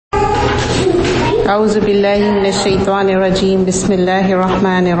أعوذ بالله من الشيطان الرجيم بسم الله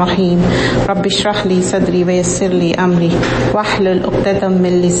الرحمن الرحيم رب اشرح لي صدري ويسر لي أمري واحلل عقدة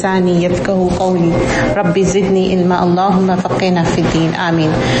من لساني يفقهوا قولي رب زدني علما اللهم فقهنا في الدين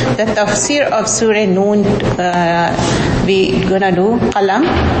آمين. The tafsir of Surah Noon we gonna do QALAM,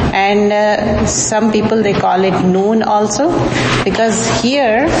 and some people they call it Noon also, because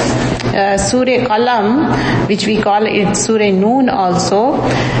here Surah QALAM, which we call it Surah Noon also.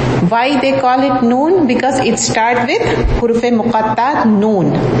 Why they call it Noon? Because it starts with Huruf Muqattat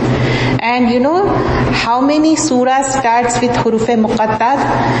Noon. And you know how many surahs starts with Huruf Muqattat?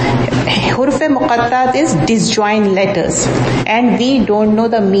 Huruf Muqattat is disjoint letters, and we don't know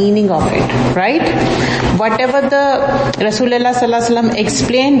the meaning of it, right? Whatever the Rasulullah Sallallahu Alaihi Wasallam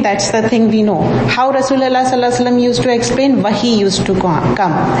explained, that's the thing we know. How Rasulullah Sallallahu Alaihi Wasallam used to explain, Wahi used to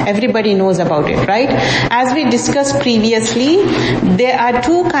come. Everybody knows about it, right? As we discussed previously, there are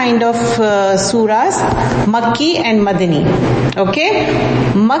two kind of surahs, Makki and Madani. Okay?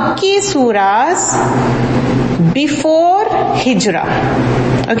 Makki surahs before Hijrah.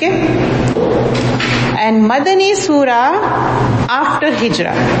 Okay? And Madani surah after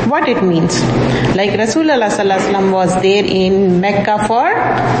Hijrah. What it means? Like Rasulullah Sallallahu Alaihi Wasallam was there in Mecca for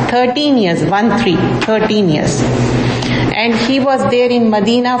 13 years, 13 years. And he was there in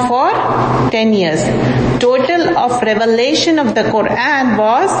Medina for 10 years. Total of revelation of the Quran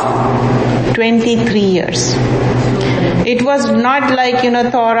was 23 years. It was not like,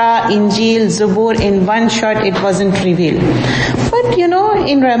 Torah, Injil, Zabur, in one shot it wasn't revealed. But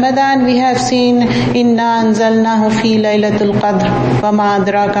in Ramadan we have seen, Inna anzalnahu fi laylatul qadr wa ma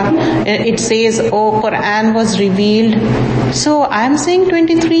adraka. It says, Quran was revealed. So I am saying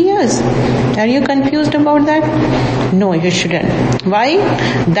 23 years. Are you confused about that? No, you shouldn't. Why?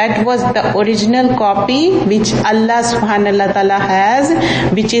 That was the original copy which Allah subhanahu wa ta'ala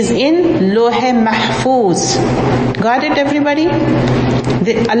has, which is in Loh Mahfuz. Got it, everybody?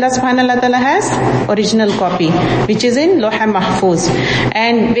 Allah subhanahu wa ta'ala has original copy, which is in Loh Mahfuz.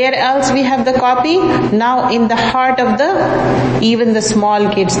 And where else we have the copy? Now in the heart of even the small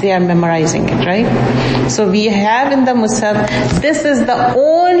kids, they are memorizing it, right? So we have in the Musaf, this is the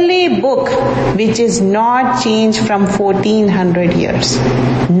only book which is not changed from 1400 years.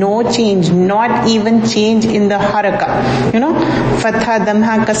 No change, not even change in the haraka. Fatha,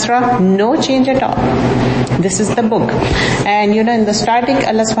 Damha, Kasra, no change at all. This is the book. And in the starting,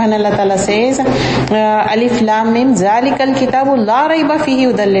 Allah subhanahu wa ta'ala says, Alif Lam Mim, Zalikal Kitabu La Raiba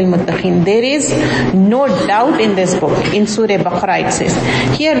Fihi Hudal Lil Muttaqin. There is no doubt in this book. In Surah Baqarah it says.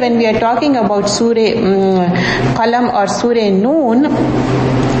 Here when we are talking about Surah QALAM or Surah Noon,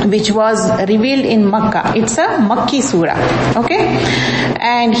 which was revealed in Makkah, it's a Makki surah. Okay?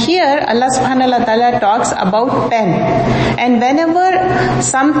 And here Allah subhanahu wa ta'ala talks about pen. And whenever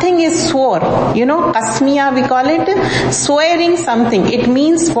something is swore, Qasmiya we call it, swearing something, it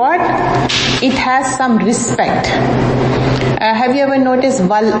means what? It has some respect. Have you ever noticed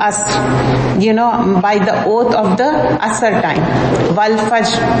Wal Asr? By the oath of the Asr time. Wal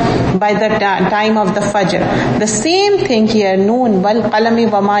Fajr, by the time of the Fajr. The same thing here, Noon, Wal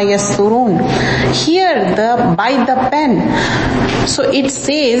Qalami wa ma yasturun. Here, by the pen. So it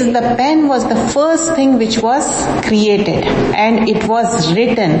says the pen was the first thing which was created, and it was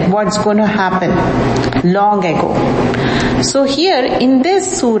written what's going to happen long ago. So here in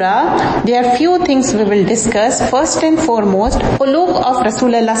this surah, there are few things we will discuss. First and foremost, ulugh of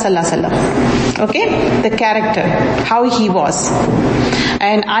Rasulullah Sallallahu Alaihi Wasallam. Okay? The character, how he was.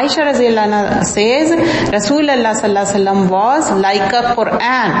 And Aisha Radhiyallahu Anha says, Rasulullah Sallallahu Alaihi Wasallam was like a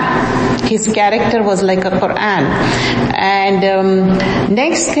Quran. His character was like a Quran. And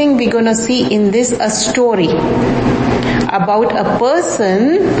next thing we're going to see in this a story about a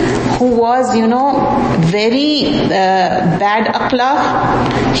person who was, very bad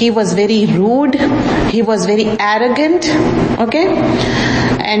akhlaq. He was very rude. He was very arrogant. Okay?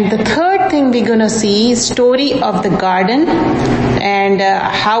 And the third thing we're going to see is story of the garden and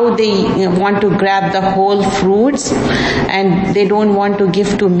how they want to grab the whole fruits and they don't want to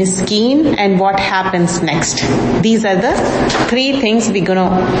give to miskin, and what happens next. These are the three things we're going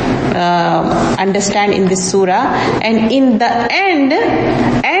to understand in this surah. And in the end,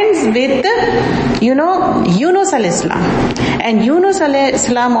 ends with, Yunus alayhi salam. And Yunus alayhi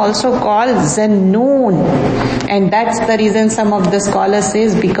salam also called Zannun. And that's the reason some of the scholars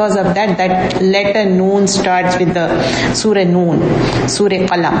says because of that letter Noon starts with the Surah Noon, Surah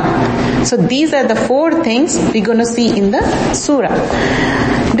QALAM. So these are the four things we're going to see in the surah.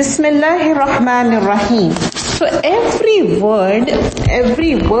 Bismillahir Rahmanir Rahim. So every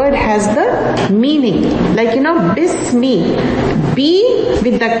word has the meaning. Like, Bismi. B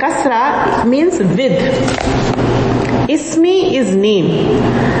with the kasra means with. Ismi is name.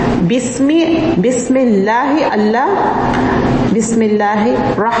 Bismillahi Allah. Bismillahi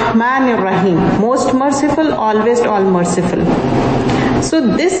Rahmanir Rahim. Most merciful, always all merciful. So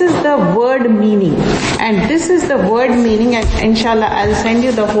this is the word meaning, and this is the word meaning, and inshallah I'll send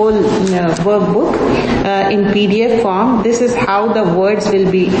you the whole workbook in PDF form. This is how the words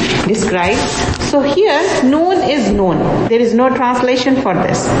will be described. So here, known is known. There is no translation for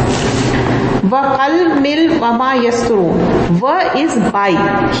this. Wa mil wama yasturun. Wa is by.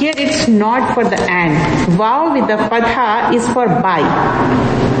 Here it's not for the and. Waw with the fatha is for by.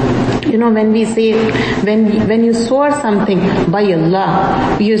 When we say, when you swear something by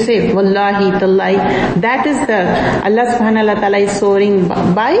Allah, you say, Wallahi, Tallahi, that is the, Allah subhanahu wa ta'ala is swearing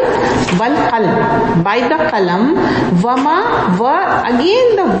by wal qalam, by the qalam. Wama, wa,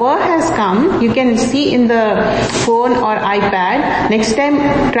 again the wa has come. You can see in the phone or iPad. Next time,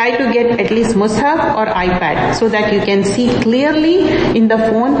 try to get at least mushaf or iPad so that you can see clearly in the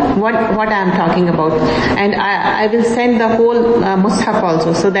phone what I am talking about. And I will send the whole mushaf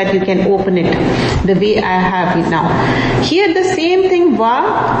also so that you can open it the way I have it now. Here the same thing,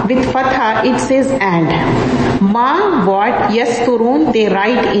 wa with fatha, it says and. Ma, what? Yasturun, they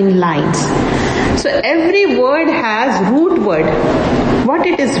write in lines. So every word has root word. What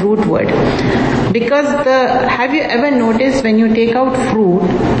it is root word? Because have you ever noticed when you take out fruit,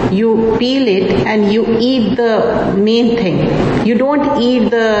 you peel it and you eat the main thing. You don't eat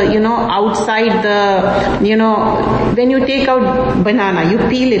the, outside the, when you take out banana, you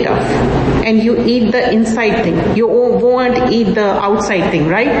peel it off and you eat the inside thing. You won't eat the outside thing,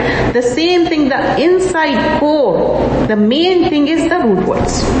 right? The same thing, the inside core, the main thing is the root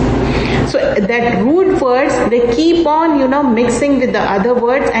words. So that root words, they keep on, mixing with the other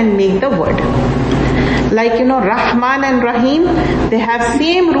words and make the word. Like, Rahman and Rahim, they have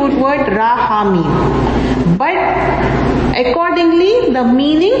same root word, Rahamim. But accordingly, the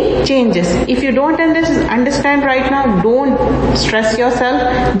meaning changes. If you don't understand right now, don't stress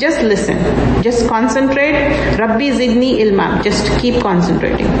yourself. Just listen. Just concentrate. Rabbi Zidni Ilma. Just keep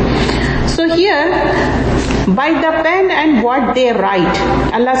concentrating. So here, by the pen and what they write,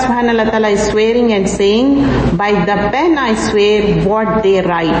 Allah subhanahu wa ta'ala is swearing and saying, by the pen I swear what they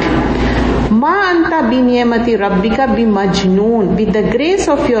write. Ma anta bi niyamati rabbika bi majnoon. With the grace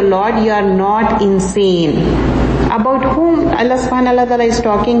of your Lord, you are not insane. About whom Allah subhanahu wa ta'ala is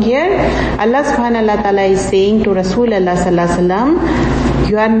talking here? Allah subhanahu wa ta'ala is saying to Rasulullah sallallahu alaihi wasallam,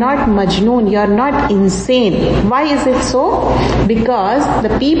 you are not majnoon, you are not insane. Why is it so? Because the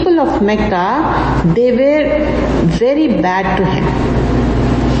people of Mecca, they were very bad to him.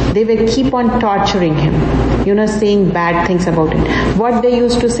 They will keep on torturing him, saying bad things about it. What they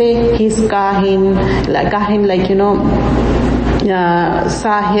used to say, he's kahin, like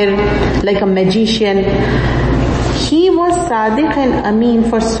sahir, like a magician. He was Sadiq and Ameen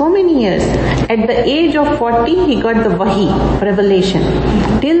for so many years. At the age of 40, he got the Wahi, revelation.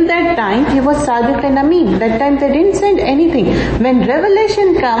 Till that time, he was Sadiq and Ameen. That time they didn't send anything. When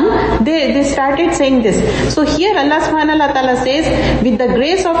revelation come, they started saying this. So here Allah subhanahu wa ta'ala says, with the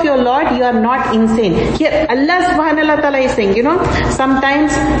grace of your Lord, you are not insane. Here Allah subhanahu wa ta'ala is saying,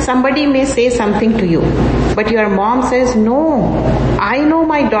 sometimes somebody may say something to you, but your mom says, no, I know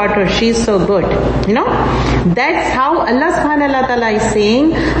my daughter, she's so good. That's how Allah subhanahu wa ta'ala is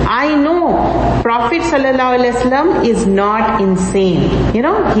saying, I know Prophet sallallahu alaihi wasallam is not insane.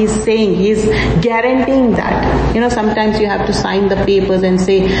 He's saying, he's guaranteeing that. Sometimes you have to sign the papers and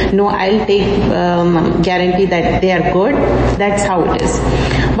say, no, I'll take guarantee that they are good. That's how it is.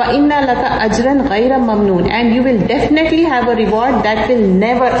 وَإِنَّ لَكَ أَجْرًا غَيْرَ مَمْنُونَ. And you will definitely have a reward that will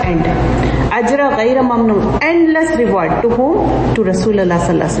never end. Ajra ghayra mamnoon, endless reward. To whom? To Rasulullah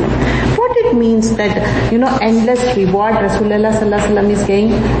sallallahu alaihi wasallam. What it means that, endless reward Rasulullah sallallahu alaihi wasallam is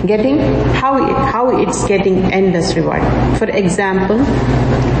getting? How it's getting endless reward? For example,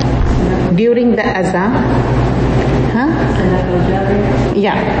 during the azan,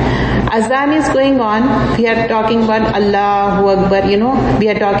 azan is going on, we are talking about Allahu Akbar, we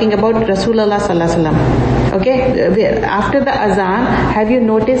are talking about Rasulullah sallallahu alaihi wasallam. Okay, after the azan, have you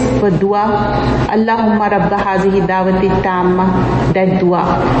noticed the dua? Allahumma rabba hazihi dawati tamma, that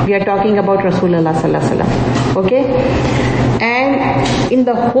dua. We are talking about Rasulullah sallallahu alaihi wasallam. Okay, and in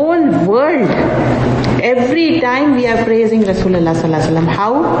the whole world, every time we are praising Rasulullah sallallahu alaihi wasallam.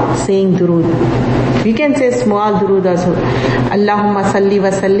 How? Saying durood. We can say small durood also. Allahumma salli wa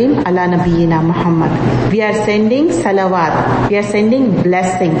sallim ala nabiyyina Muhammad. We are sending salawat. We are sending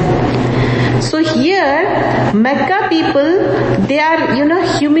blessing. So here, Mecca people, they are,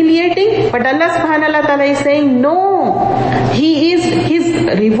 humiliating, but Allah subhanahu wa ta'ala is saying, no, His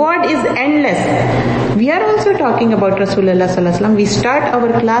reward is endless. We are also talking about Rasulullah sallallahu alaihi wasallam. We start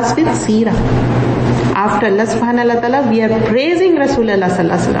our class with Seerah. After Allah subhanahu wa ta'ala, we are praising Rasulullah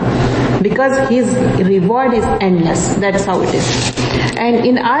sallallahu alaihi wasallam because his reward is endless. That's how it is. And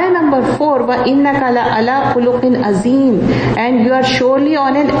in ayah number 4, وَإِنَّكَ لَعَلَىٰ خُلُقٍ عَظِيمٍ, and you are surely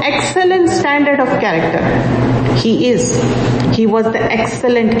on an excellent standard of character. He was the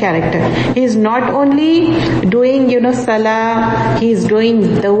excellent character. He is not only doing, salah, he is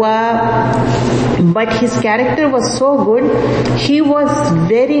doing dua, but his character was so good. He was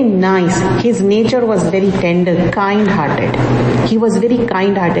very nice. His nature was very tender, kind-hearted. He was very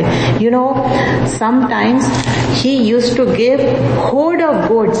kind-hearted. Sometimes he used to give horde of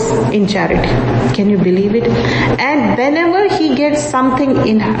goats in charity. Can you believe it? And whenever he gets something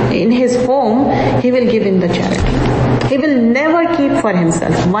in his home, he will give in the charity. He will never keep for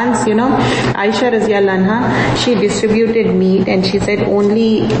himself. Once, Aisha radhiyallahu anha, she distributed meat and she said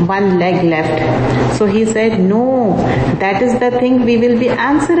only one leg left. So he said, no, that is the thing, we will be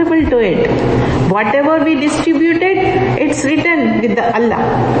answerable to it. Whatever we distributed, it's written with the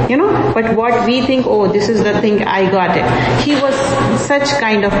Allah, but what we think, oh, this is the thing, I got it. He was such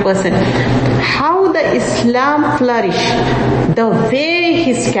kind of person. How the Islam flourished, the way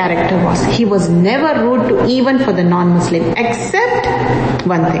his character was. He was never rude to even for the non-Muslim, except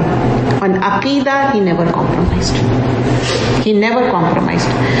one thing. On Aqidah, he never compromised. He never compromised.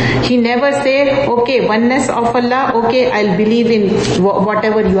 He never said, okay, oneness of Allah, okay, I'll believe in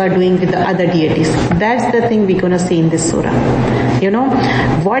whatever you are doing with the other deities. That's the thing we're going to see in this surah.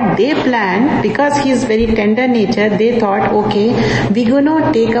 What they planned, because he is very tender nature, they thought, okay, we're going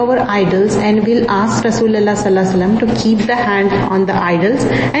to take our idols and we'll ask Rasulullah sallallahu alaihi wasallam to keep the hand on the idols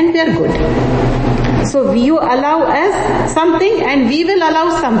and we are good. So you allow us something and we will allow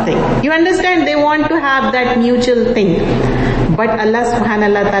something. You understand? They want to have that mutual thing. But Allah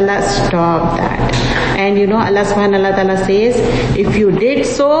subhanahu wa ta'ala stopped that. And Allah subhanahu wa ta'ala says, if you did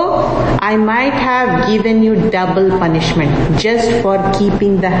so, I might have given you double punishment just for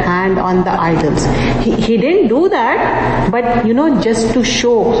keeping the hand on the idols. He didn't do that, but just to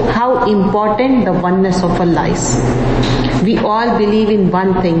show how important the oneness of Allah is. We all believe in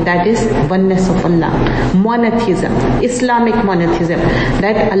one thing, that is oneness of Allah. Monotheism, Islamic monotheism,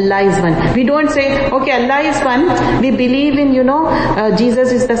 that Allah is one. We don't say, okay, Allah is one. We believe in,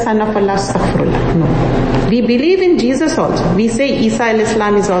 Jesus is the son of Allah. Astaghfirullah. No. We believe in Jesus also. We say Isa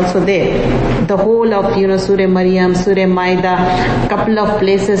al-Islam is also there. The whole of, Surah Maryam, Surah Maida, couple of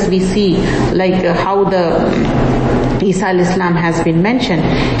places we see like how the Isa al-Islam has been mentioned.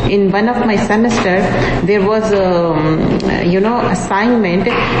 In one of my semester, there was assignment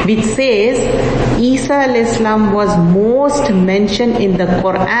which says Isa al-Islam was most mentioned in the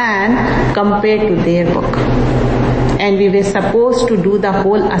Quran compared to their book. And we were supposed to do the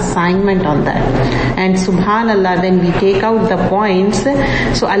whole assignment on that. And subhanallah, when we take out the points,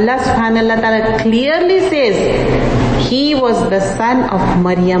 so Allah subhanahu wa ta'ala clearly says, he was the son of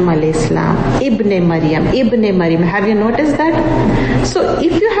Maryam alayhi salam, Ibn Maryam. Have you noticed that? So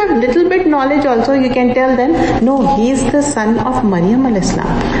if you have little bit knowledge also, you can tell them, no, he is the son of Maryam alayhi salam.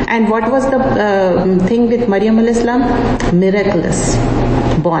 And what was the thing with Maryam alayhi salam? Miraculous.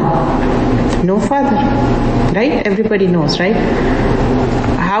 Born. No father. Right? Everybody knows, right?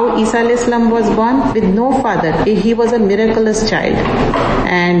 How Isa al-Islam was born with no father. He was a miraculous child.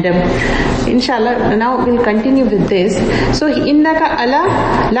 And inshallah, now we'll continue with this. So, innaka la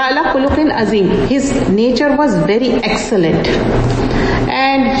ala khuluqin azim. His nature was very excellent.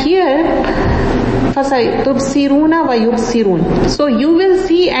 And here, تُبْصِرُونَ وَيُبْصِرُونَ. So you will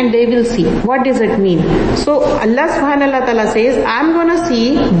see and they will see. What does it mean? So Allah subhanahu wa ta'ala says, I'm gonna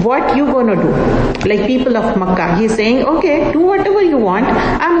see what you gonna do. Like people of Makkah, He's saying, okay, do whatever you want.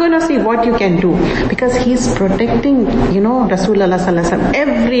 I'm gonna see what you can do. Because He's protecting, Rasulullah sallallahu alaihi wasallam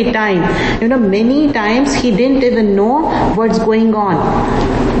every time. Many times He didn't even know what's going on.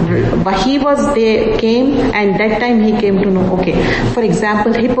 But He was there, came, and that time He came to know, okay. For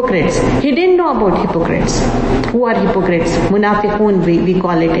example, hypocrites. He didn't know about hypocrites. Who are hypocrites? Munafiqun, we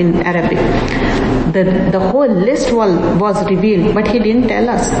call it in Arabic. The whole list was revealed, but He didn't tell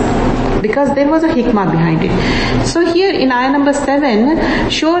us. because there was a hikmah behind it. So here in ayah number 7,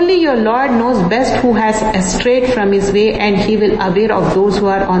 surely your Lord knows best who has strayed from his way, and he will aware of those who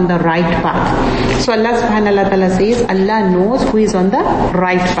are on the right path. So Allah subhanahu wa ta'ala says, Allah knows who is on the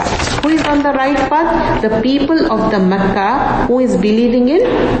right path. Who is on the right path? The people of the Makkah who is believing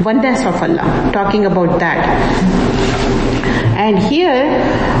in oneness of Allah. Talking about that. And here,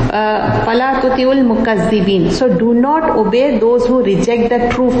 فَلَا تُطِعُوا الْمُكَذِّبِينَ. So do not obey those who reject the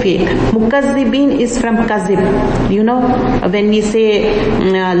true faith. Mukazzibin is from kazib. You know, when we say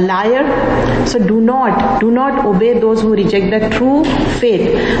liar, so do not obey those who reject the true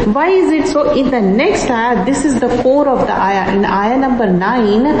faith. Why is it so? In the next ayah, this is the core of the ayah. In ayah number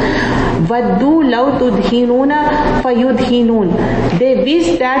 9, وَدُّوا لَوْ تُدْهِنُونَ فَيُدْهِنُونَ. They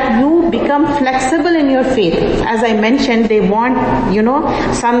wish that you become flexible in your faith. As I mentioned, they want,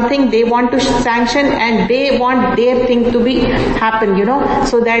 something they want to sanction, and they want their thing to be happen,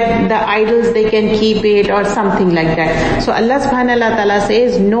 so that the idols, they can keep it or something like that. So Allah subhanahu wa ta'ala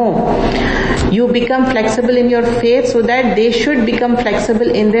says, no, you become flexible in your faith so that they should become flexible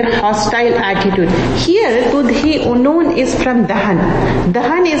in their hostile attitude. Here, tudhi'unun is from dahan.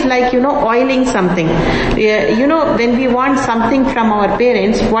 Dahan is like, oiling something. When we want something from our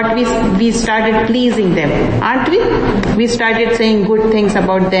parents, what we started pleasing them, aren't we? We started saying good things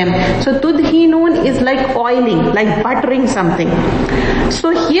about them. So tudhinun is like oiling, like buttering something. So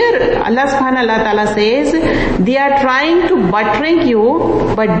here Allah subhanahu wa ta'ala says, they are trying to buttering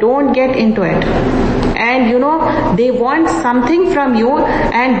you, but don't get into it. And they want something from you,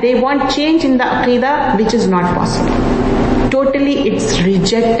 and they want change in the aqidah, which is not possible. Totally it's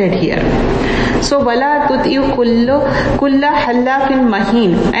rejected here. So وَلَا تُطِعُوا كُلَّ حَلَّافٍ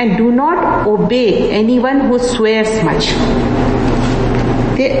مَهِينٍ. And do not obey anyone who swears much.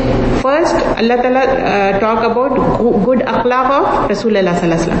 First, Allah Ta'ala talk about good akhlaq of Rasulullah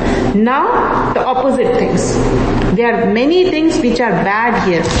Sallallahu Alaihi Wasallam. Now, the opposite things. There are many things which are bad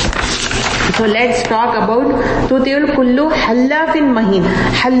here. So let's talk about Tutiul Kullu Hallafin Mahin.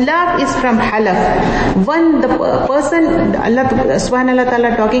 Hallaf is from halaf. The person, Allah subhanahu wa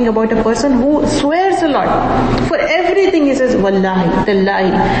ta'ala talking about a person who swears a lot. For everything he says, Wallahi,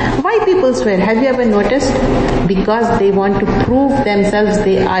 Tallahi. Why people swear? Have you ever noticed? Because they want to prove themselves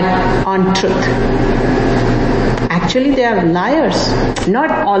they are on truth. Actually, they are liars.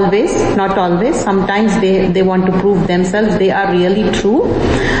 Not always. Sometimes they want to prove themselves they are really true.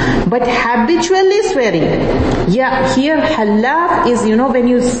 But habitually swearing. Yeah, here halaf is, when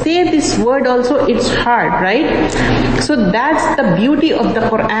you say this word also, it's hard, right? So that's the beauty of the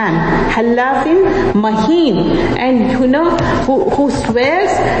Quran. Halafin mahin. And who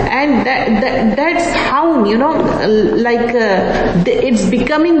swears, and that's how, it's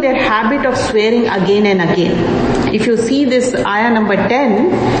becoming their habit of swearing again and again. If you see this ayah number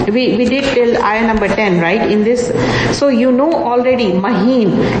 10, we did till ayah number 10, right? In this, so already,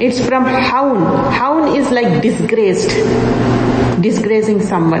 mahin, it's from haun. Haun is like disgracing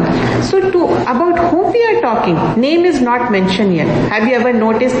someone. So about whom we are talking, name is not mentioned yet. Have you ever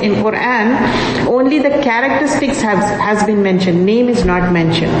noticed in Quran, only the characteristics has been mentioned, name is not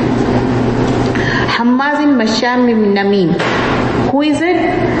mentioned. Hammazin Masham Namim. Who is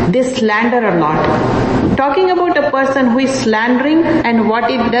it? They slander a lot. Talking about a person who is slandering and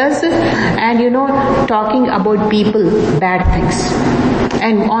what it does, and talking about people, bad things.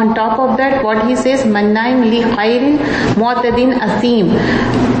 And on top of that, what he says, Mannaim li khairin mu'tadin asim.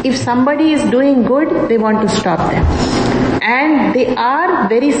 If somebody is doing good, they want to stop them. And they are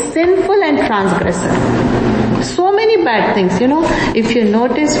very sinful and transgressor. So many bad things, If you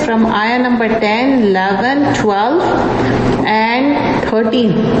notice from ayah number 10, 11, 12 and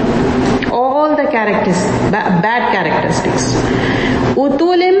 13, all the characters, bad characteristics.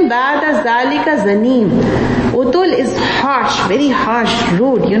 Utulim ba'da zalika zanim. Utul is harsh, very harsh,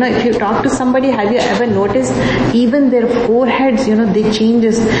 rude. If you talk to somebody, have you ever noticed even their foreheads, they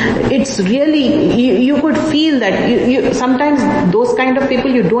changes. It's really, you could feel that. You sometimes those kind of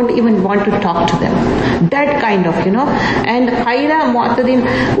people, you don't even want to talk to them. That kind of, And khaira mu'tadin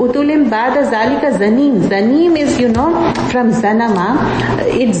utulim ba'da zalika zanim. Zanim is, from zanama.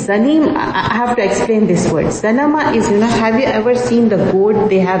 It's zanim. I have to explain this word. Zanama is, have you ever seen the goat?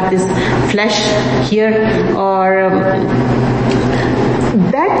 They have this flesh here, or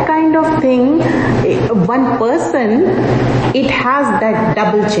that kind of thing. One person, it has that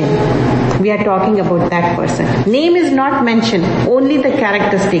double chin. We are talking about that person. Name is not mentioned, only the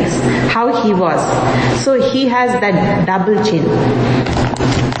characteristics, how he was. So he has that double chin.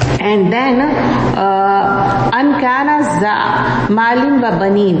 And then, ankana za malin wa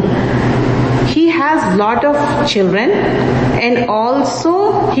banin. he has lot of children and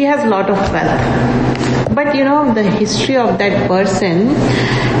also he has lot of wealth. But the history of that person,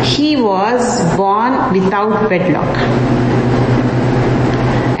 he was born without wedlock.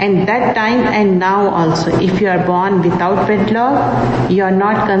 And that time and now also, if you are born without wedlock, you are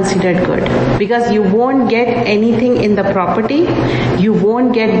not considered good. Because you won't get anything in the property, you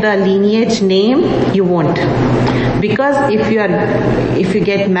won't get the lineage name, you won't. Because if you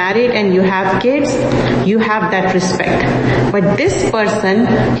get married and you have kids, you have that respect. But this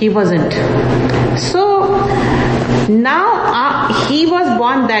person, he wasn't. So now he was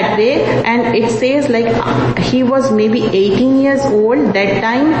born that way, and it says like he was maybe 18 years old that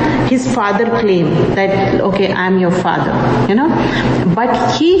time. His father claimed that, okay, I am your father,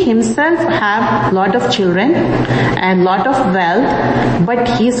 But he himself have lot of children and lot of wealth, but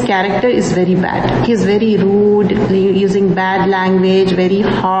his character is very bad. He is very rude, using bad language, very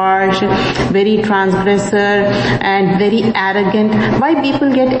harsh, very transgressor, and very arrogant. Why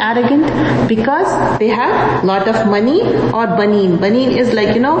people get arrogant? Because they have lot of money or baneen. Baneen is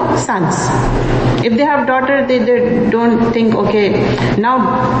like, sons. If they have daughter, they don't think, okay, now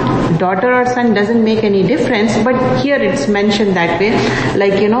daughter or son doesn't make any difference, but here it's mentioned that way.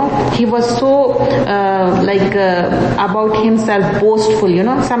 Like, he was so, about himself, boastful,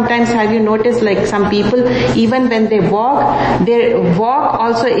 Sometimes have you noticed, like some people, even when they walk, their walk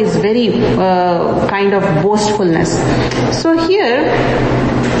also is very, kind of boastfulness. So here,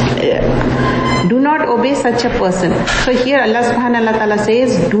 do not obey such a person. So here Allah subhanahu wa ta'ala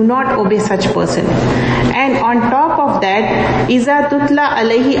says, do not obey such person. And on top of that, إِذَا تُتْلَى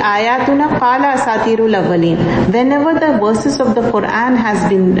عَلَيْهِ آيَاتُنَا قَالَ أَسَاطِيرُ الْأَوَّلِينَ. Whenever the verses of the Quran has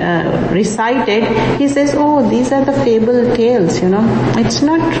been recited, he says, oh, these are the fable tales, It's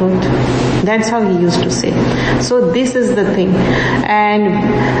not truth. That's how he used to say. So this is the thing. And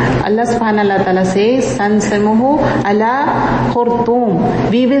Allah subhanahu wa ta'ala says, سَنْسِمُهُ عَلَى خُرْطُومٍ.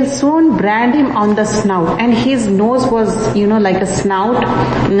 We will soon brand him on the snout. And his nose was, like a snout.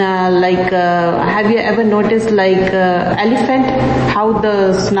 Have you ever noticed like elephant, how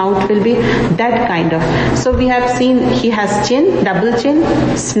the snout will be? That kind of. So we have seen he has chin, double chin,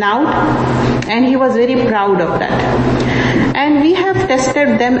 snout, and he was very proud of that. And we have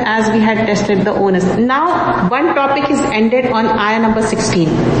tested them as we had tested the owners. Now, one topic is ended on ayah number 16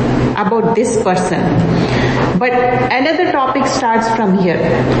 about this person. But another topic starts from here.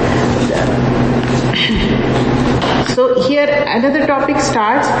 So here another topic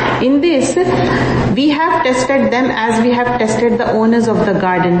starts. In this, we have tested them as we have tested the owners of the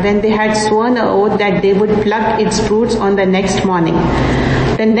garden when they had sworn an oath that they would pluck its fruits on the next morning.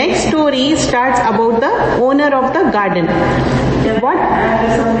 The next story starts about the owner of the garden. What?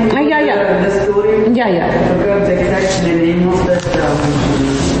 Yeah. The story. Yeah. I forgot exactly the name of that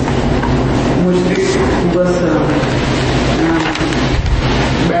mushrik who was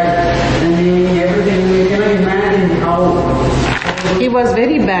bad. I mean, everything. We cannot imagine how he was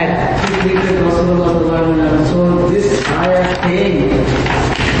very bad. So this ayah came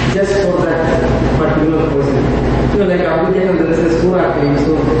just for that particular person. Like Abu Jahl, there is a surah came.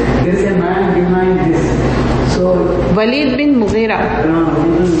 So there is a man behind this. So Walid bin Mughira.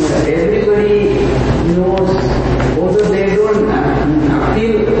 Everybody knows, although they don't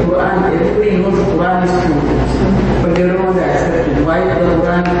feel Quran, everybody knows Quran is true, but they don't want to accept it. Why the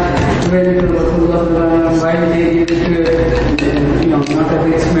Quran, when it was Rasulullah, why they give it to not a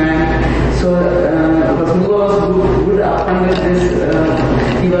rich man? So Rasulullah was good upon this,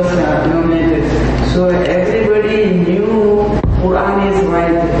 he was nominated. So everybody knew Quran is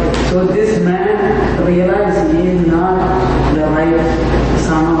right. So this man realized he is not the right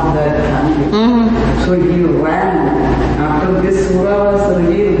son of that family. So he ran. After this surah was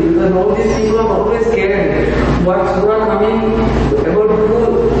revealed, because all these people are always scared. What surah coming about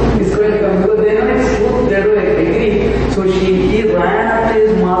who is going to come? Because they know it's truth, they don't agree. So he ran after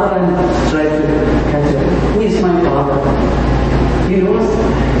his mother and tried to catch her. Who is my father? He knows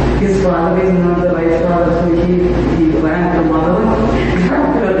his father is not the right father, so he ran to mother.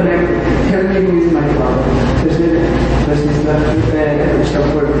 Tell me who is my father. This is the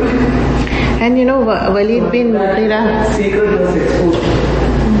shepherd. And Walid bin Mughira. Secret was exposed.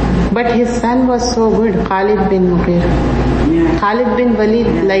 But his son was so good, Khalid bin Mughira. Yeah. Khalid bin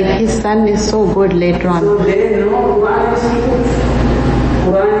Walid, like his son is so good later on. So they know Quran is truth.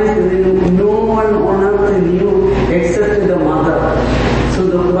 Quran is no one on earth knew except the mother. So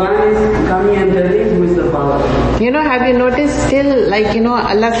the Quran is coming and telling who is the father. Have you noticed still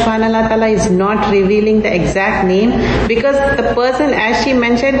Allah subhanahu wa ta'ala is not revealing the exact name, because the person, as she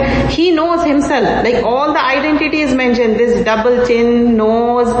mentioned, he knows himself. Like all the identity is mentioned. This double chin,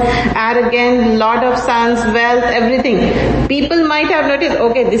 nose, arrogant, lot of sons, wealth, everything. People might have noticed,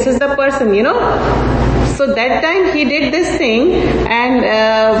 okay, this is the person, So that time he did this thing, and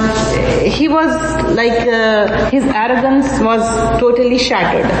he was his arrogance was totally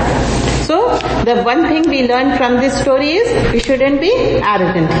shattered. So the one thing we learn from this story is we shouldn't be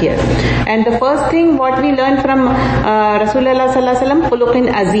arrogant here. And the first thing what we learn from Rasulullah sallallahu alaihi wasallam, khuluqin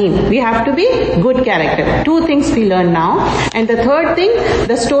azim. We have to be good character. Two things we learn now. And the third thing,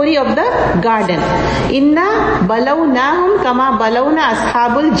 the story of the garden. Inna balawnahum kama balawna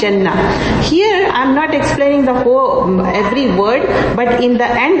ashabul jannah. Here I'm not explaining the whole every word, but in the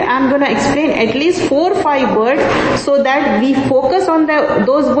end I'm going to explain at least 4 or 5 words so that we focus on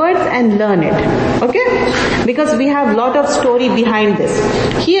those words and learn it. Okay? Because we have lot of story behind this.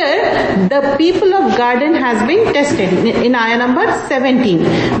 Here, the people of garden has been tested in ayah number 17.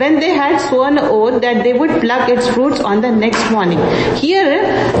 When they had sworn oath that they would pluck its fruits on the next morning. Here,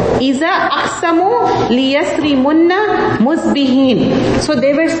 Iza aqsamu liyasrimunna musbihin. So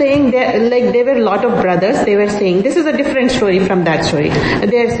they were saying, they were a lot of brothers, they were saying, this is a different story from that story.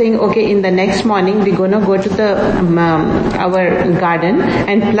 They are saying, okay, in the next morning we're going to go to our garden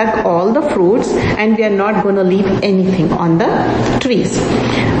and pluck all the fruits, and we are not going to leave anything on the trees.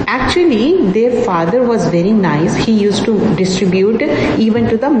 Actually, their father was very nice. He used to distribute even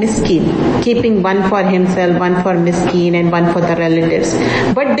to the miskin, keeping one for himself, one for miskin, and one for the relatives.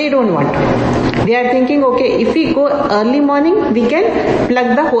 But they don't want to. They are thinking, okay, if we go early morning, we can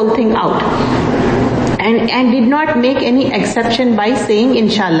pluck the whole thing out. And did not make any exception by saying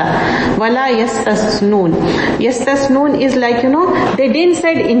inshallah. Wala yastasnoon. Yastasnoon is they didn't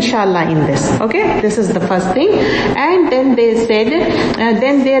said inshallah in this. Okay, this is the first thing. And then they said,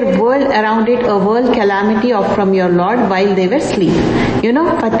 then there whirled around it a world calamity from your Lord while they were asleep.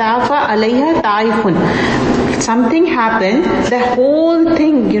 Fatafa alayha taifun. Something happened, the whole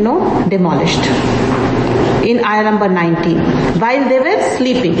thing, demolished. In ayah number 19, while they were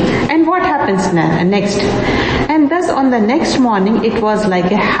sleeping. And what happens next? And thus on the next morning, it was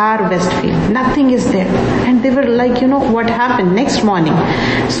like a harvest field. Nothing is there. And they were like, what happened next morning?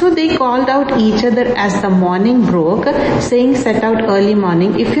 So they called out each other as the morning broke, saying, set out early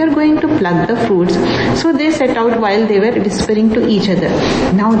morning if you are going to pluck the fruits. So they set out while they were whispering to each other.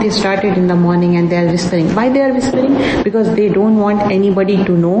 Now they started in the morning and they are whispering. Why they are whispering? Because they don't want anybody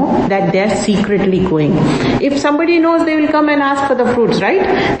to know that they are secretly going. If somebody knows, they will come and ask for the fruits, right?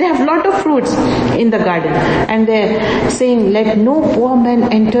 They have lot of fruits in the garden. And they're saying, let no poor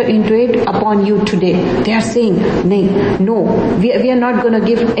man enter into it upon you today. They are saying, no, we are not going to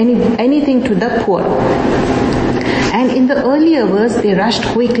give anything to the poor. And in the earlier verse, they rushed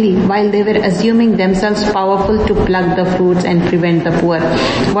quickly while they were assuming themselves powerful to pluck the fruits and prevent the poor.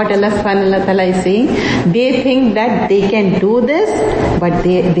 What Allah subhanahu wa ta'ala is saying, they think that they can do this, but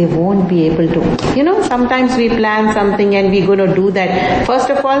they won't be able to. Sometimes we plan something and we're going to do that. First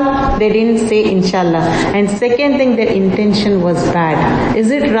of all, they didn't say inshallah. And second thing, their intention was bad. Is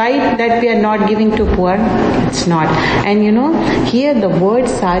it right that we are not giving to poor? It's not. And here the word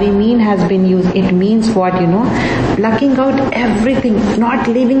sarimin has been used. It means what? Plucking out everything, not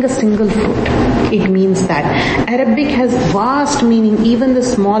leaving a single fruit. It means that. Arabic has vast meaning, even the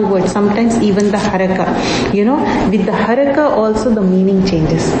small words, sometimes even the haraka. With the haraka also the meaning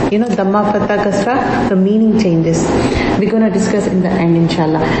changes. Dhamma, fatha, kasra, the meaning changes. We're going to discuss in the end,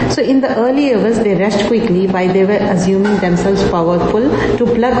 inshallah. So in the earlier verse, they rushed quickly while they were assuming themselves powerful to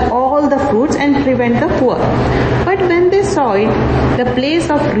pluck all the fruits and prevent the poor. But when they saw it, the place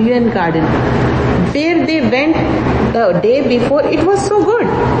of ruined garden, where they went the day before, it was so good.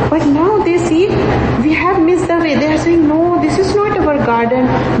 But now they see, we have missed the way. They are saying, no, this is not our garden.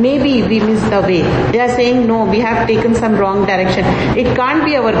 Maybe we missed the way. They are saying, no, we have taken some wrong direction. It can't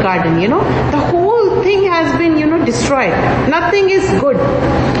be our garden, The whole thing has been, destroyed. Nothing is good.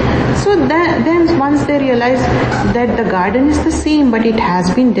 So then once they realized that the garden is the same, but it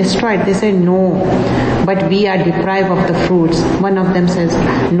has been destroyed, they said, no, but we are deprived of the fruits. One of them says,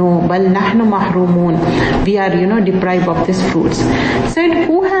 no, bal nahnu mahrumun. We are, deprived of these fruits. Said,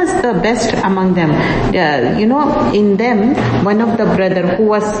 who has the best among them? In them, one of the brother, who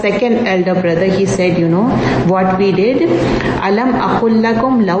was second elder brother, he said, what we did, alam aqul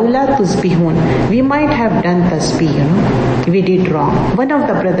lakum laula tusbihun. We might have done tasbih, we did wrong. One of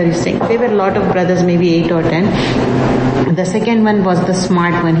the brother is saying, saying. There were a lot of brothers, maybe 8 or 10. The second one was the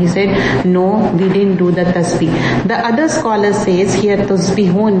smart one. He said, no, we didn't do the tasbih. The other scholar says here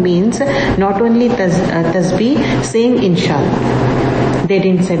tasbihun means not only tasbih, saying inshallah. They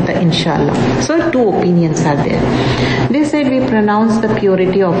didn't say the inshallah. So two opinions are there. They said we pronounce the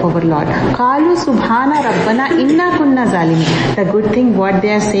purity of our Lord. Qalu subhana rabbana inna kunna zalimin. The good thing what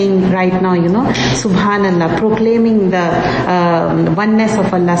they are saying right now, subhanallah, proclaiming the oneness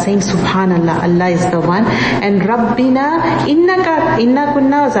of Allah, saying subhanallah, Allah is the one. And rabbina inna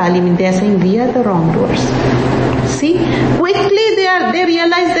kunna zalimin. They are saying we are the wrongdoers. See, quickly they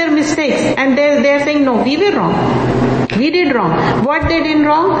realize their mistakes and they are saying no, we were wrong. We did wrong. What they did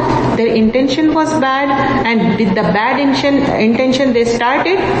wrong? Their intention was bad, and with the bad intention they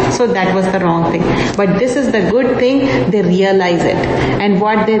started, so that was the wrong thing. But this is the good thing, they realize it. And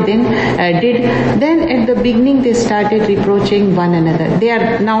what they then then at the beginning they started reproaching one another. They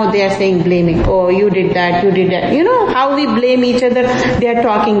are saying blaming. Oh, you did that, you did that. You know how we blame each other? They are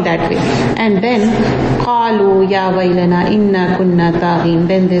talking that way. And then, qalu ya wailana inna kunna taghin.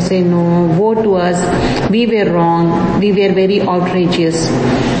 Then they say, no, woe to us, we were wrong. We were very outrageous.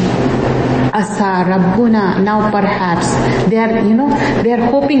 Asa Rabbuna. Now perhaps they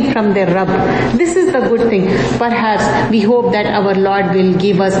are hoping from their Rabb. This is the good thing. Perhaps we hope that our Lord will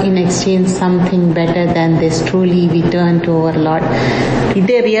give us in exchange something better than this. Truly we turn to our Lord.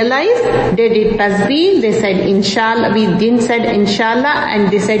 They realized, they did tasbih, they said inshallah, we didn't said inshallah,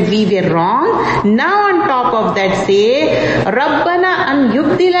 and they said we were wrong. Now on top of that say, Rabbana an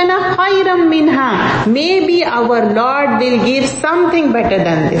yubdilana khayram minha. Maybe our Lord will give something better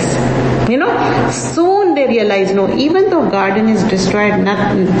than this. Soon they realize, no, even though garden is destroyed,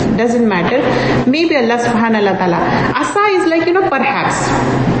 nothing, doesn't matter. Minha Allah subhanahu wa ta'ala. Asa is like, perhaps.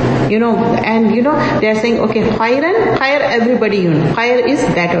 They are saying, okay, khairan, khair everybody khair is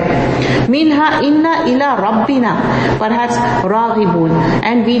better. Minha inna ila rabbina, perhaps raghibun,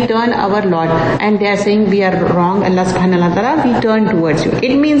 and we turn our Lord. And they are saying we are wrong, Allah subhanahu wa ta'ala, we turn towards you.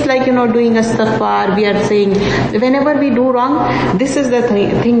 It means like, doing istighfar, we are saying, whenever we do wrong, this is the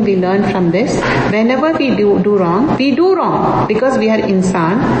thing we learn from this. Whenever we do wrong, because we are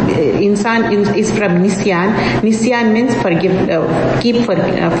insan. Insan is from nisyan. Nisyan means forgetting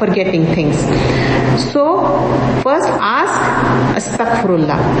things. So, first ask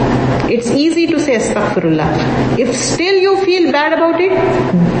astaghfirullah. It's easy to say astaghfirullah. If still you feel bad about it,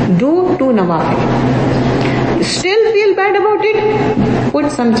 do 2 nawafil. Still feel bad about it,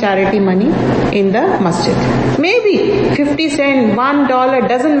 put some charity money in the masjid. Maybe 50 cents, $1,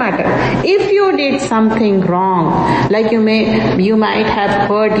 doesn't matter. If you did something wrong, like you might have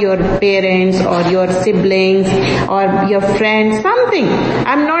hurt your parents or your siblings or your friends, something.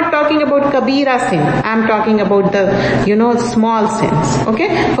 I'm not talking about kabira sin. I'm talking about the, small sins.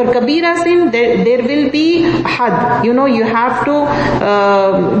 Okay? For kabira sin, there will be had. You have to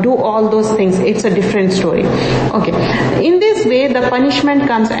do all those things. It's a different story. Okay. In this way, the punishment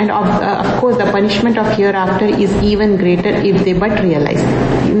comes, and of course the punishment of hereafter is even greater if they but realize.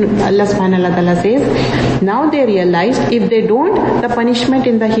 Allah subhanahu wa ta'ala says, now they realize, if they don't, the punishment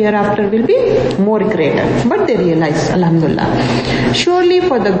in the hereafter will be more greater. But they realize, alhamdulillah. Surely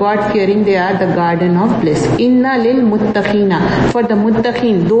for the God-fearing, they are the garden of bliss. Inna lil muttaqina. For the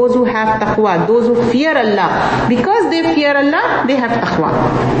muttaqin, those who have taqwa, those who fear Allah. Because they fear Allah, they have taqwa.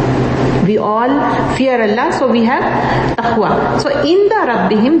 We all fear Allah, so we have taqwa. So in the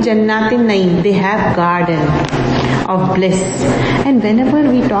Rabbihim Jannatin Naim, they have garden of bliss. And whenever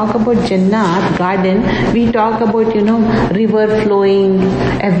we talk about Jannat, garden, we talk about, river flowing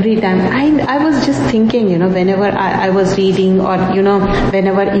every time. I was just thinking, whenever I was reading or,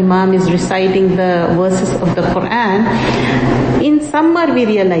 whenever Imam is reciting the verses of the Quran, in summer we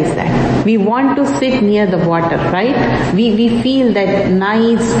realize that. We want to sit near the water, right? We feel that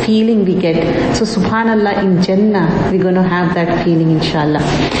nice feeling we get. So subhanallah, in Jannah, we're going to have that feeling, inshallah.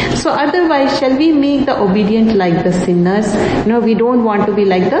 So otherwise, shall we make the obedient like the sinners? We don't want to be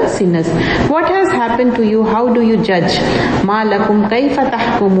like the sinners. What has happened to you? How do you judge? Ma lakum kayfa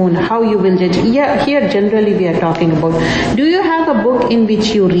tahkumun. How you will judge? Yeah, here generally we are talking about. Do you have a book in which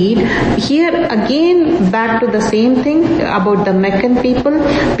you read? Here again, back to the same thing about the Meccan people.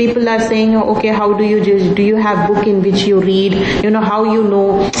 People are saying, okay, how do you judge? Do you have book in which you read? How you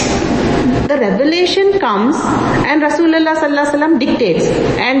know? The revelation comes and Rasulullah sallallahu alaihi wasallam dictates,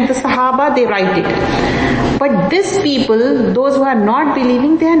 and the Sahaba, they write it. But these people, those who are not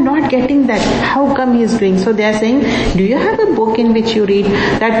believing, they are not getting that. How come he is doing? So they are saying, do you have a book in which you read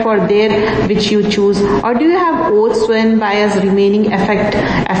that for there which you choose? Or do you have oaths sworn by us remaining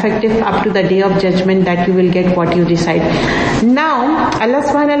effective up to the day of judgment that you will get what you decide? Now, Allah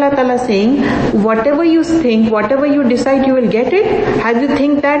subhanahu wa ta'ala saying, whatever you think, whatever you decide, you will get it. Have you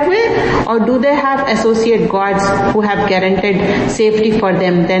think that way? Or do they have associate gods who have guaranteed safety for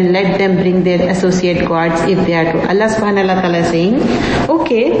them? Then let them bring their associate gods if they are to. Allah subhanahu wa ta'ala saying,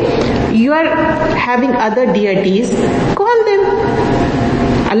 okay, you are having other deities, call them.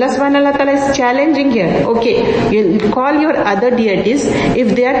 Allah subhanahu wa ta'ala is challenging here. Okay, you call your other deities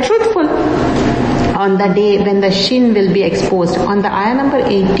if they are truthful. On the day when the shin will be exposed. On the ayah number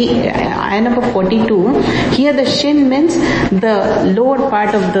 42, here the shin means the lower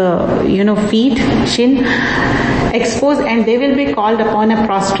part of the, feet, shin, exposed, and they will be called upon to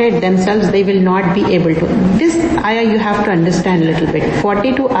prostrate themselves. They will not be able to. This ayah you have to understand a little bit.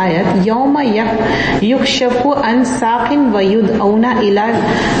 42 ayah, Yawma yukshafu an saqin wa yud'auna ila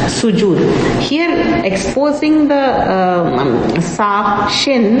sujud. Here exposing the saq,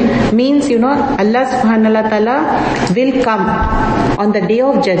 shin, means, Allah subhanahu wa ta'ala will come on the day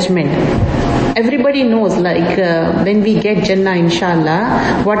of judgment. Everybody knows, when we get Jannah,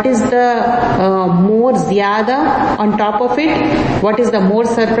 inshallah, what is the more ziyada on top of it? What is the more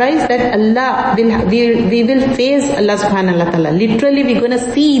surprise? That Allah we will face Allah subhanahu wa ta'ala. Literally, we're going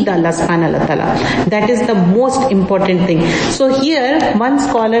to see the Allah subhanahu wa ta'ala. That is the most important thing. So here, one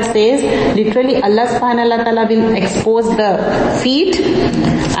scholar says, literally Allah subhanahu wa ta'ala will expose the feet,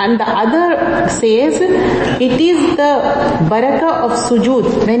 and the other says, it is the barakah of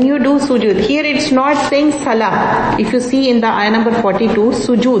sujood. When you do sujood, here it's not saying salah. If you see in the ayah number 42,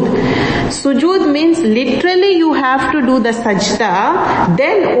 sujood. Sujood means literally you have to do the sajda,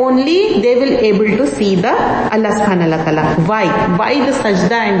 then only they will able to see the Allah subhanahu wa ta'ala. Why? Why the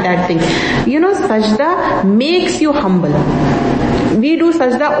sajda and that thing? Sajda makes you humble. We do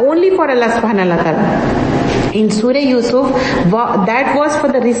sajda only for Allah subhanahu wa ta'ala. In Surah Yusuf, that was for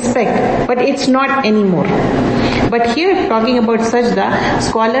the respect, but it's not anymore. But here, talking about sajda,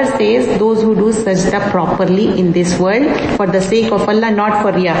 scholar says those who do sajda properly in this world for the sake of Allah, not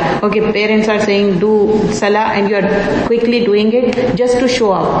for riyah. Okay, parents are saying do salah and you are quickly doing it just to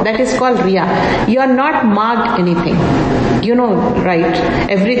show off. That is called riyah. You are not marked anything. Right?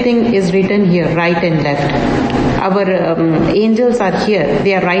 Everything is written here, right and left. Our angels are here.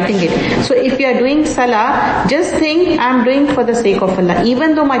 They are writing it. So if you are doing salah, just think, I am doing for the sake of Allah.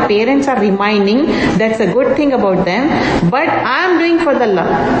 Even though my parents are reminding, that's a good thing about them. But I am doing for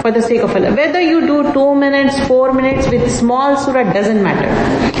the sake of Allah. Whether you do 2 minutes, 4 minutes with small surah, doesn't matter.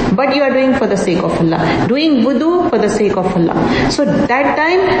 But you are doing for the sake of Allah. Doing wudu for the sake of Allah. So that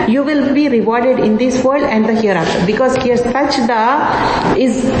time you will be rewarded in this world and the hereafter. Because here sajda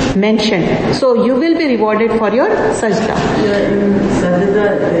is mentioned. So you will be rewarded for your sajda. In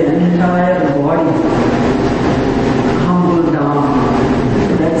sajda, the entire body humble down.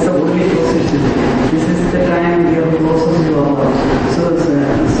 That's the only procedure. This is the time you are closest to Allah. So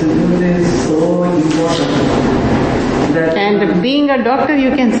sujood is so important. And being a doctor,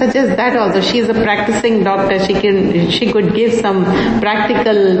 you can suggest that also. She is a practicing doctor. She could give some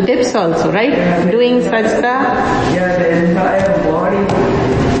practical tips also, right? Doing sajda. Yeah, the entire body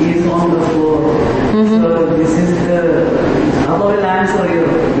is on the floor. Mm-hmm. So this is Allah will answer you.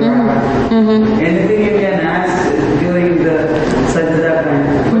 Mm-hmm. Anything you can ask during the sajda time.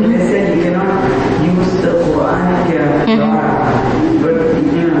 But they said you cannot use the Quranic dua. But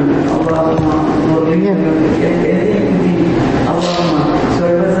Allahumma, anything to be Allahumma. So I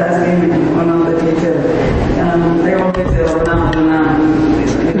was asking one of the teachers, they always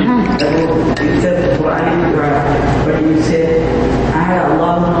say, teacher Quranic dua. But you say,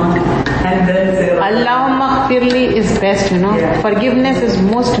 Allahumma, and then say Allahumma firli is best, Yeah. Forgiveness is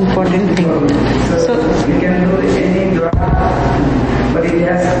most important thing. So you can do any dua, but it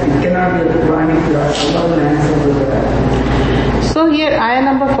cannot be a Quranic dua. Allah will answer the dua. So here ayah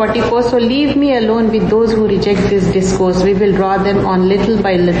number 44, so leave me alone with those who reject this discourse. We will draw them on little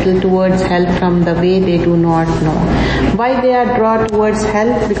by little towards hell from the way they do not know. Why they are drawn towards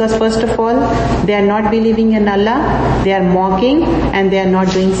hell? Because first of all, they are not believing in Allah, they are mocking, and they are not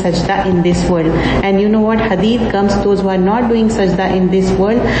doing sajda in this world. And you know what hadith comes, those who are not doing sajda in this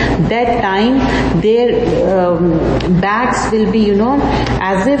world, that time their backs will be,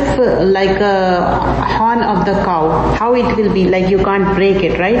 as if like a horn of the cow. How it will be? Like you you can't break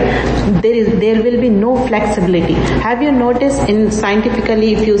it, right? There will be no flexibility. Have you noticed in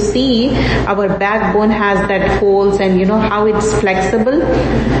scientifically, if you see our backbone has that holes and you know how it's flexible?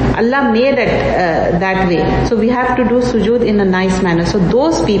 Allah made it that way. So we have to do sujood in a nice manner. So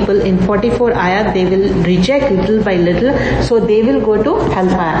those people in 44 ayat, they will reject little by little, so they will go to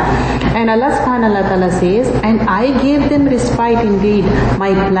hellfire. And Allah subhanahu wa ta'ala says, and I gave them respite indeed.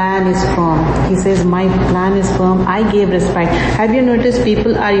 My plan is firm. He says, my plan is firm. I gave respite. Have you noticed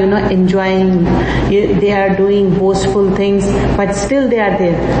people are, enjoying, they are doing boastful things, but still they are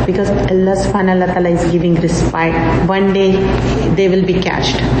there because Allah subhanahu wa ta'ala is giving respite. One day they will be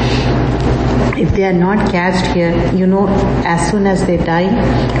catched. If they are not catched here, as soon as they die,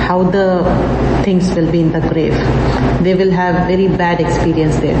 how the things will be in the grave. They will have very bad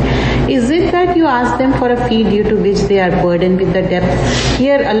experience there. Is it that you ask them for a fee due to which they are burdened with the debt?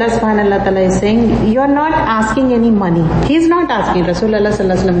 Here Allah subhanahu wa ta'ala is saying, you are not asking any money. He is not asking. Rasulullah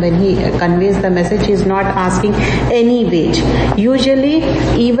sallallahu alaihi wasallam, when he conveys the message, he is not asking any wage. Usually,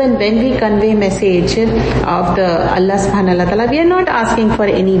 even when we convey message of the Allah subhanahu wa ta'ala, we are not asking for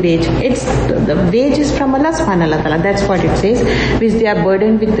any wage. It's the wage is from Allah subhanahu wa ta'ala. That's what it says. Which they are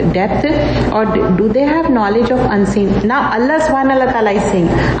burdened with debt, or do they have knowledge of unseen? Now Allah subhanahu wa ta'ala is saying,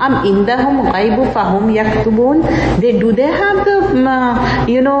 indahum ghaibu fahum yaktubun. Do they have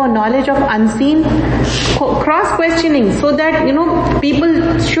the knowledge of unseen? Cross questioning, so that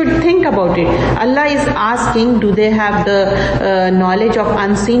people should think about it. Allah is asking, do they have the knowledge of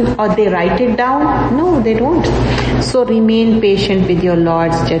unseen, or they write it down? No, they don't. So remain patient with your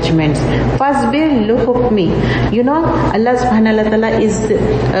Lord's judgments. Fasbir luhukmi. Allah subhanahu wa ta'ala is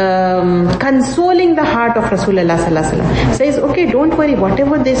consoling the heart of Rasulullah sallallahu alaihi wasallam. Says, okay, don't worry,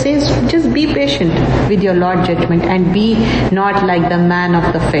 whatever they say, just be patient with your Lord's judgment and be not like the man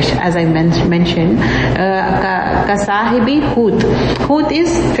of the fish. As I mentioned, kasahibi hut. Hut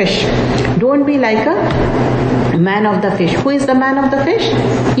is fish. Don't be like a man of the fish. Who is the man of the fish?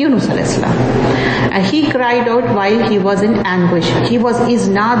 Yunus alayhi salam. And he cried out while he was in anguish. He was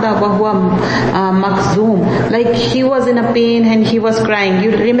iznada wa huwa makzoom. Like he was in a pain and he was crying.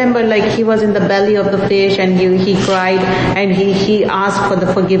 You remember, like he was in the belly of the fish and he cried and he asked for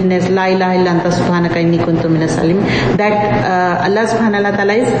the forgiveness. La ilaha illa anta subhanaka inni kuntu minas salimin. That Allah subhanahu wa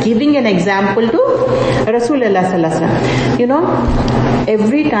ta'ala is giving an example to Rasulullah sallallahu alaihi wasallam.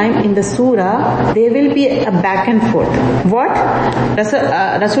 Every time in the surah there will be a back and forth. What?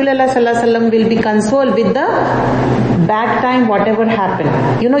 Rasulullah sallallahu alaihi wasallam will be consoled with the bad time, whatever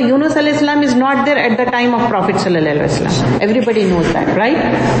happened. Yunus alayhi salam is not there at the time of Prophet sallallahu alaihi wasallam. Everybody knows that,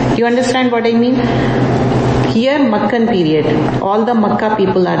 right? You understand what I mean? Here, Makkan period, all the Makkah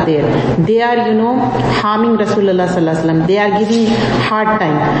people are there. They are, harming Rasulullah sallallahu alaihi wasallam. They are giving hard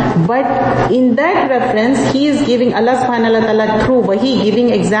time. But in that reference, he is giving, Allah subhanahu wa ta'ala through Wahi, giving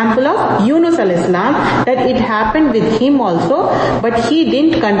example of Yunus alayhi salam, that it happened with him also, but he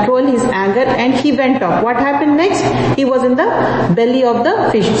didn't control his anger and he went off. What happened next? He was in the belly of the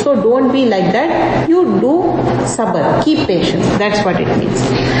fish. So don't be like that. You do sabr. Keep patience. That's what it means.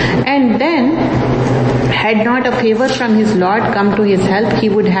 And then, had not a favor from his Lord come to his help, he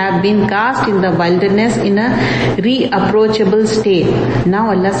would have been cast in the wilderness in a reapproachable state. Now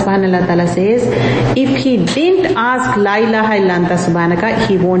Allah subhanahu wa ta'ala says, if he didn't ask La ilaha illa anta subhanaka,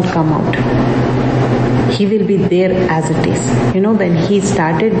 he won't come out. He will be there as it is. When he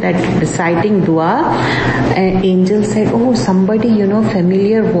started that reciting dua, an angel said, oh, somebody,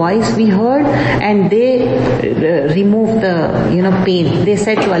 familiar voice we heard, and they removed the, pain. They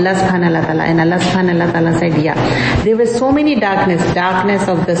said to Allah subhanahu wa ta'ala, and Allah subhanahu wa ta'ala said, yeah. There were so many darkness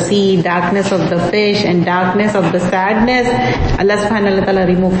of the sea, darkness of the fish, and darkness of the sadness. Allah subhanahu wa ta'ala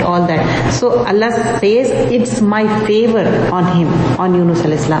removed all that. So Allah says, it's my favor on him, on Yunus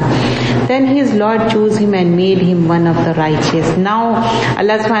alayhi salam. Then his Lord chose him and made him one of the righteous. Now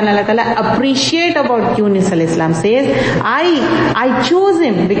Allah subhanahu wa ta'ala appreciate about Yunus alayhi salam, says, I chose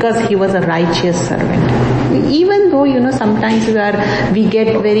him because he was a righteous servant. Even though, sometimes we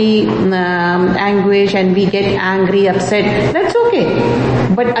get very anguish and we get angry, upset, that's okay.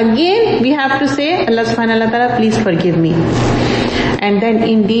 But again, we have to say, Allah subhanahu wa ta'ala, please forgive me. And then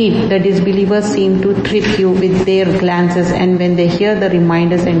indeed, the disbelievers seem to trip you with their glances, and when they hear the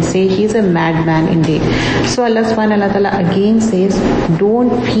reminders and say, he's a madman indeed. So Allah subhanahu wa ta'ala again says,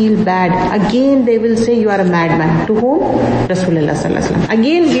 don't feel bad. Again they will say, you are a madman. To whom? Rasulullah sallallahu alaihi wasallam.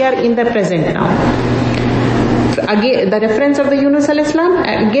 Again we are in the present now. again the reference of the Yunus alayhi salam,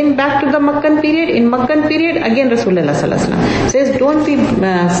 again back to the Makkan period. In Makkan period, again Rasulullah sallallahu alaihi wasallam says, don't be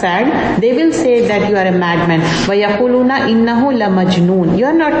sad. They will say that you are a madman. وَيَقُولُونَ إِنَّهُ لَمَجْنُونَ. You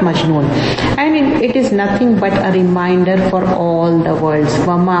are not Majnoon. And it is nothing but a reminder for all the worlds.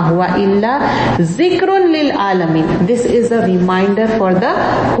 وَمَا هُوَ إِلَّا ذِكْرٌ لِلْعَالَمِينَ. This is a reminder for the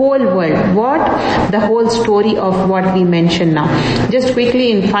whole world. What? The whole story of what we mentioned now. Just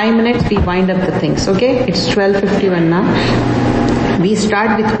quickly in 5 minutes we wind up the things. Okay? It's 12:51 now. We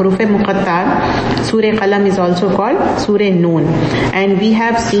start with Huruf Muqattar. Surah QALAM is also called Surah Noon. And we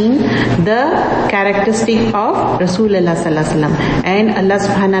have seen the characteristic of Rasulullah sallallahu alaihi wasallam. And Allah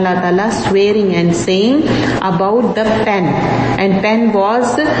subhanahu wa ta'ala swearing and saying about the pen. And pen was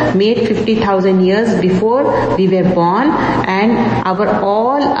made 50,000 years before we were born. And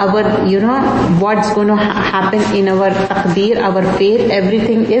what's going to happen in our taqdeer, our fate,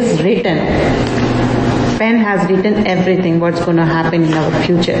 everything is written. Pen has written everything what's going to happen in our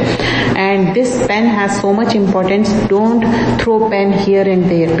future, and this pen has so much importance. Don't throw pen here and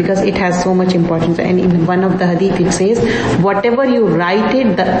there because it has so much importance. And in one of the hadith it says, whatever you write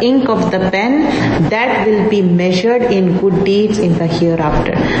it, the ink of the pen, that will be measured in good deeds in the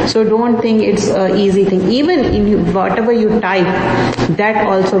hereafter. So don't think it's an easy thing. Even in whatever you type, that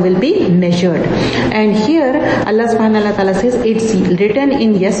also will be measured. And here Allah subhanahu wa ta'ala says it's written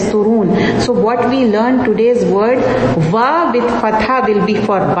in Yasturun. So what we learned today's word, wa with fatha will be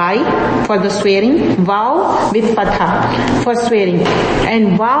for by, for the swearing. Wow with fatha for swearing.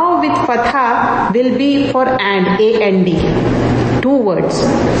 And wow with fatha will be for and, A-N-D. 2 words.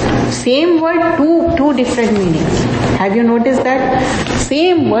 Same word, two different meanings. Have you noticed that?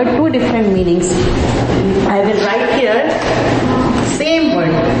 Same word, 2 different meanings. I will write here, same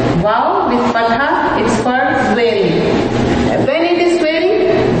word. Wow with fatha, it's for swearing. When it is swearing,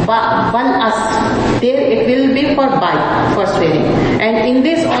 one us. There it will be for by, for swearing. And in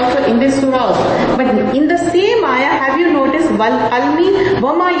this also, in this surah also. But in the same ayah, have you noticed wal qalmi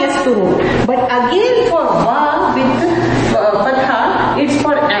wama yasturun? But again for wa with fatha, it's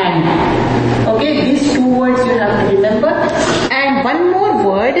for and. Okay, these 2 words you have to remember. And one more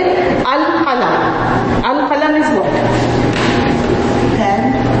word, al-qalam. Al-qalam is what? Pen.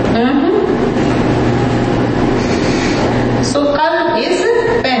 So qalam is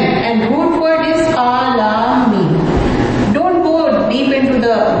pen, and root word is qalami. Don't go deep into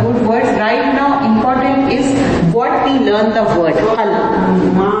the root words. Right now, important is what we learn the word.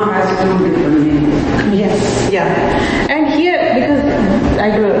 Qalam. Ma has 2 different meanings. Yes, yeah. And here, because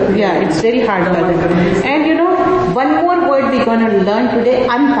it's very hard. And one more word we're going to learn today,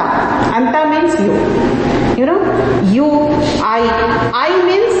 anta. Anta means you. You, I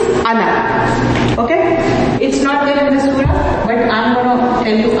means ana. Okay? It's not there in the surah, but I'm going to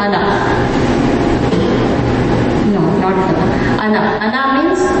tell you ana. No, not ana. Ana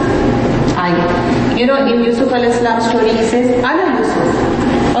means I. In Yusuf alayhi salam story, he says, ana Yusuf.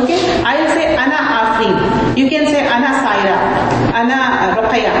 Okay? I'll say ana Afreen. You can say ana Saira, ana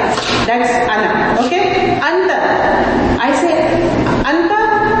Ruqayya. That's ana. Okay? Anta. I say anta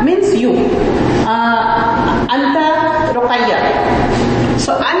means you. Anta Ruqayya.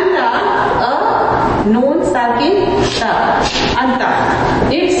 So anta, noon sakin ta. Anta.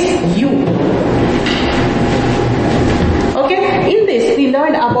 It's you. Okay, in this we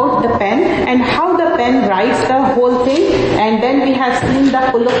learned about the pen and how the pen writes the whole thing, and then we have seen the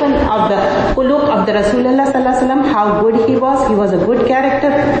khuluq of the Rasulullah sallallahu alaihi wasallam, how good he was a good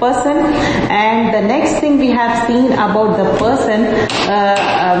character person. And the next thing we have seen about the person,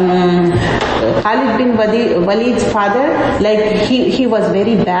 Khalid bin Walid's father, like he was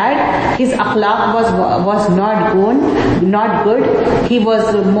very bad. His akhlaq was not good. He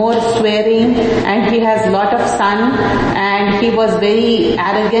was more swearing, and he has lot of son, and he was very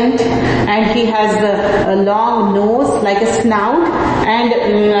arrogant, and he has a long nose like a snout, and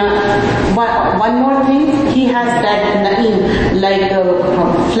one more thing, he has that na'im, like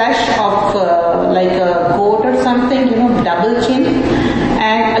flesh of like a goat or something, double chin.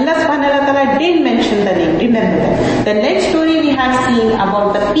 And Allah subhanahu wa ta'ala did mention the name, remember that. The next story we have seen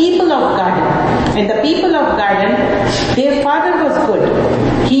about the people of garden. And the people of garden, their father was good.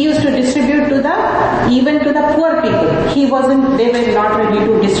 He used to distribute even to the poor people. They were not ready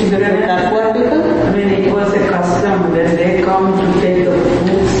to distribute to the poor people. I mean, it was a custom when they come to take the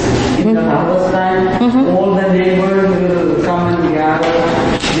fruits in the harvest time, all the neighbors will come and gather.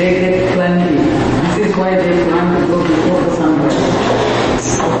 They get plenty. This is why they plan to go before the sunrise.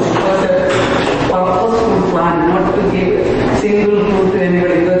 It was a purposeful plan, not to give single food to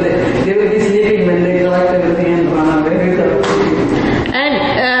anybody, because they will be sleeping when they collect everything and run away with the food. And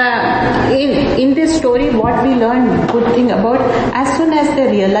in this story, what we learned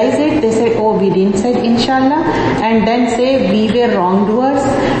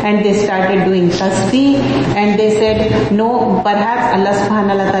and they started doing tasbih, and they said, no, perhaps Allah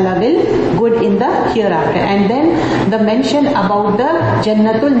subhanahu wa ta'ala will good in the hereafter. And then the mention about the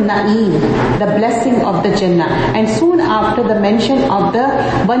Jannatul Na'im, the blessing of the Jannah. And soon after the mention of the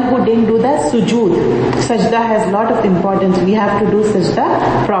one who didn't do the sujood. Sajda has a lot of importance. We have to do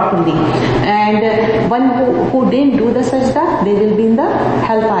sajda properly. And one who didn't do the sajda, they will be in the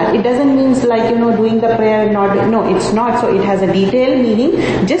hellfire. It doesn't mean like, doing the prayer, not, no, it's not. So it has a detailed meaning.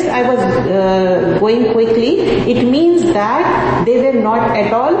 Just I was going quickly. It means that they were not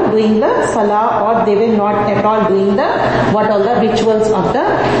at all doing the salah, or they were not at all doing the, what all the rituals of the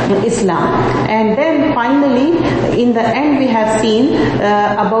Islam. And then finally, in the end we have seen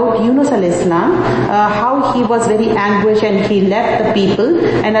about Yunus al-Islam, how he was very anguished and he left the people.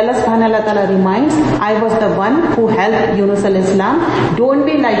 And Allah subhanahu wa ta'ala reminds, I was the one who helped Yunus al-Islam. Don't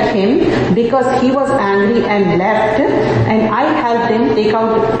be like him, because he was angry and left, and I helped him take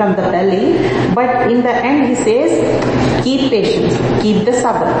out from the belly. But in the end he says, keep patience, keep the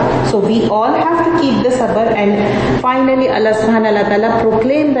sabr. So we all have to keep the sabr. And finally Allah subhanahu wa ta'ala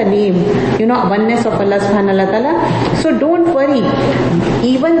proclaim the name, oneness of Allah subhanahu wa ta'ala. So don't worry.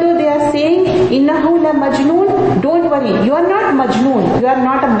 Even though they are saying, innahu la majnoon, don't worry. You are not majnoon. You are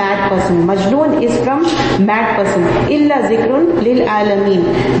not a mad person. Majnoon is from mad person. Illa zikrun lil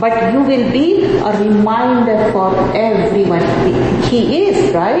alameen. But you will be a reminder for everyone. He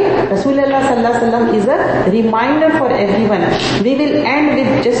is, right? Rasulullah sallallahu alaihi wasallam is a reminder for everyone. We will end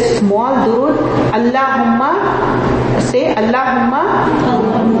with just small durud. Allahumma, say Allahumma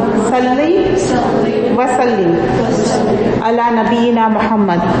salli wa sallim ala nabiyyina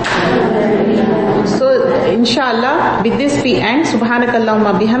Muhammad. So inshallah with this we end.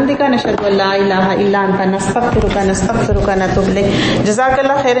 Subhanakallahumma bihamdika nashhadu an la ilaha illa anta nastaghfiruka wa natubu ilayk.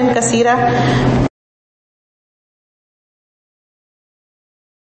 Jazakallah khairan kaseera.